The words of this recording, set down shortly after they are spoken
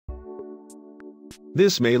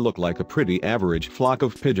This may look like a pretty average flock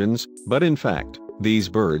of pigeons, but in fact, these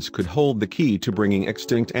birds could hold the key to bringing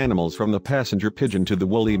extinct animals from the passenger pigeon to the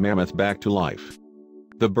woolly mammoth back to life.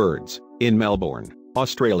 The birds, in Melbourne,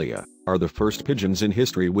 Australia, are the first pigeons in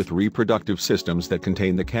history with reproductive systems that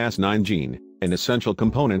contain the Cas9 gene, an essential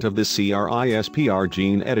component of the CRISPR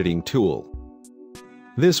gene editing tool.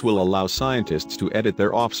 This will allow scientists to edit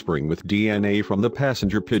their offspring with DNA from the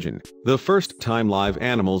passenger pigeon, the first time live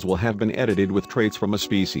animals will have been edited with traits from a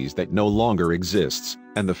species that no longer exists,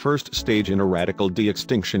 and the first stage in a radical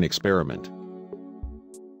de-extinction experiment.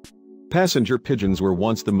 Passenger pigeons were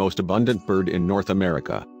once the most abundant bird in North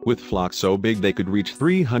America, with flocks so big they could reach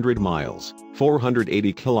 300 miles,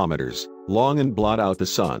 480 kilometers, long and blot out the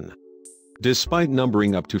sun. Despite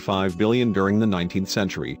numbering up to 5 billion during the 19th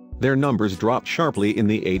century, their numbers dropped sharply in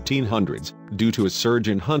the 1800s, due to a surge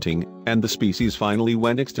in hunting, and the species finally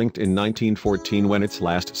went extinct in 1914 when its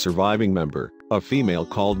last surviving member, a female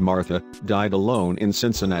called Martha, died alone in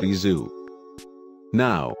Cincinnati Zoo.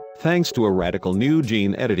 Now, thanks to a radical new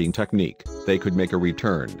gene editing technique, they could make a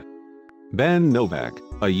return. Ben Novak,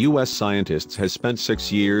 a U.S. scientist has spent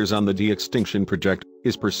 6 years on the de-extinction project,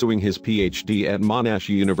 is pursuing his PhD at Monash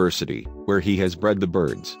University, where he has bred the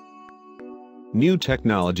birds. New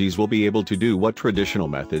technologies will be able to do what traditional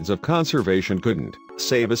methods of conservation couldn't,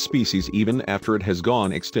 save a species even after it has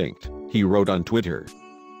gone extinct, he wrote on Twitter.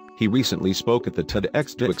 He recently spoke at the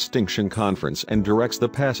TEDx de-extinction conference and directs the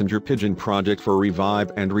passenger pigeon project for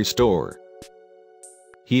Revive and Restore.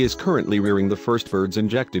 He is currently rearing the first birds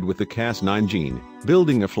injected with the Cas9 gene,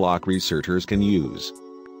 building a flock researchers can use.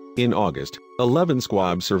 In August, 11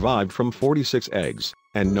 squabs survived from 46 eggs,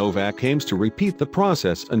 and Novak aims to repeat the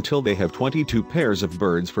process until they have 22 pairs of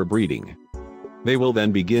birds for breeding. They will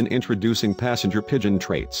then begin introducing passenger pigeon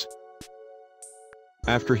traits.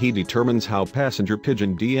 After he determines how passenger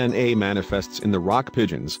pigeon DNA manifests in the rock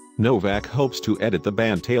pigeons, Novak hopes to edit the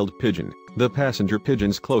band-tailed pigeon, the passenger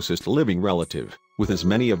pigeon's closest living relative, with as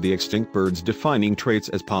many of the extinct birds' defining traits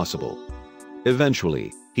as possible.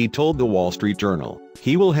 Eventually, he told the Wall Street Journal,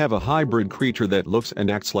 he will have a hybrid creature that looks and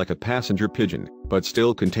acts like a passenger pigeon, but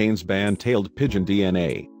still contains band-tailed pigeon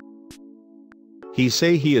DNA. He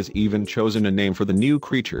has even chosen a name for the new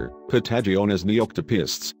creature, Patagones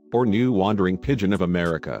neoctopistes, or New Wandering Pigeon of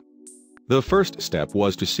America. The first step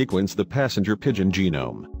was to sequence the passenger pigeon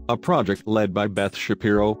genome, a project led by Beth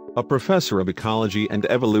Shapiro, a professor of ecology and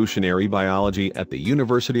evolutionary biology at the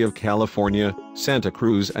University of California, Santa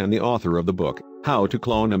Cruz and the author of the book, How to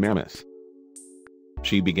Clone a Mammoth.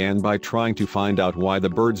 She began by trying to find out why the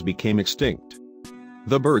birds became extinct.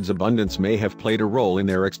 The bird's abundance may have played a role in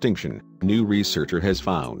their extinction, new researcher has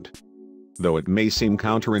found. Though it may seem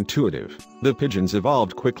counterintuitive, the pigeons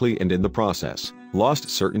evolved quickly and in the process, lost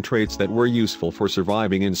certain traits that were useful for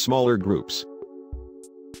surviving in smaller groups.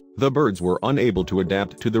 The birds were unable to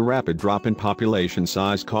adapt to the rapid drop in population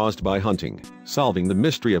size caused by hunting, solving the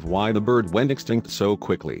mystery of why the bird went extinct so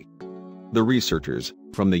quickly. The researchers,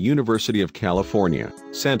 from the University of California,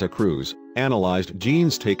 Santa Cruz, analyzed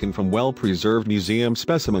genes taken from well-preserved museum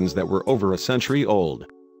specimens that were over a century old.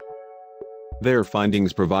 Their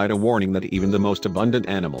findings provide a warning that even the most abundant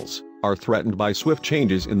animals are threatened by swift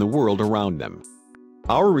changes in the world around them.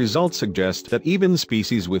 Our results suggest that even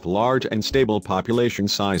species with large and stable population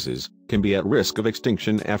sizes can be at risk of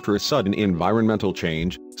extinction after a sudden environmental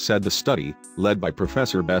change, said the study, led by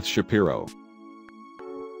Professor Beth Shapiro.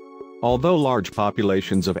 Although large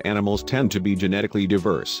populations of animals tend to be genetically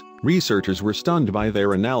diverse, researchers were stunned by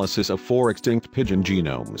their analysis of 4 extinct pigeon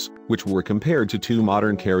genomes, which were compared to 2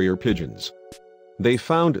 modern carrier pigeons. They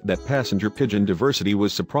found that passenger pigeon diversity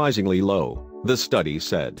was surprisingly low, the study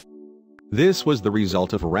said. This was the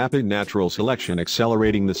result of rapid natural selection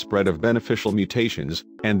accelerating the spread of beneficial mutations,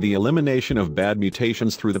 and the elimination of bad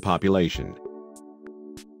mutations through the population.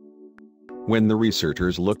 When the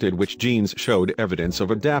researchers looked at which genes showed evidence of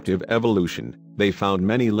adaptive evolution, they found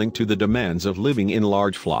many linked to the demands of living in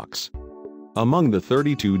large flocks. Among the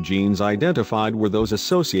 32 genes identified were those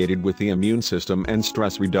associated with the immune system and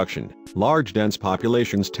stress reduction. Large dense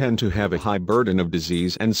populations tend to have a high burden of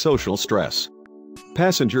disease and social stress.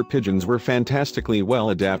 Passenger pigeons were fantastically well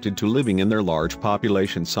adapted to living in their large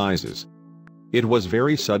population sizes. It was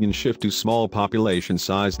very sudden shift to small population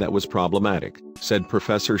size that was problematic, said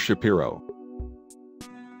Professor Shapiro.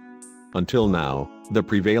 Until now, the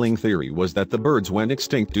prevailing theory was that the birds went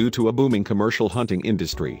extinct due to a booming commercial hunting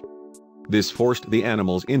industry. This forced the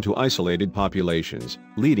animals into isolated populations,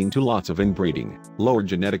 leading to lots of inbreeding, lower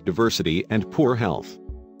genetic diversity and poor health.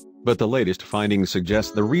 But the latest findings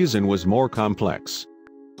suggest the reason was more complex.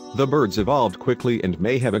 The birds evolved quickly and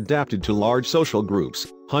may have adapted to large social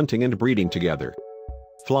groups, hunting and breeding together,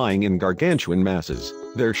 flying in gargantuan masses,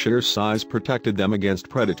 their sheer size protected them against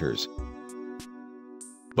predators.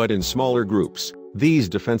 But in smaller groups, these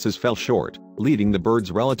defenses fell short, leading the bird's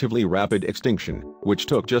relatively rapid extinction, which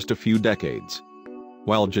took just a few decades.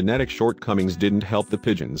 While genetic shortcomings didn't help the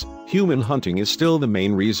pigeons, human hunting is still the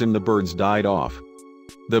main reason the birds died off.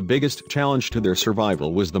 The biggest challenge to their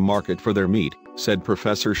survival was the market for their meat, said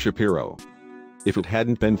Professor Shapiro. If it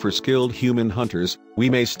hadn't been for skilled human hunters, we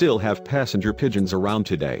may still have passenger pigeons around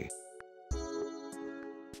today.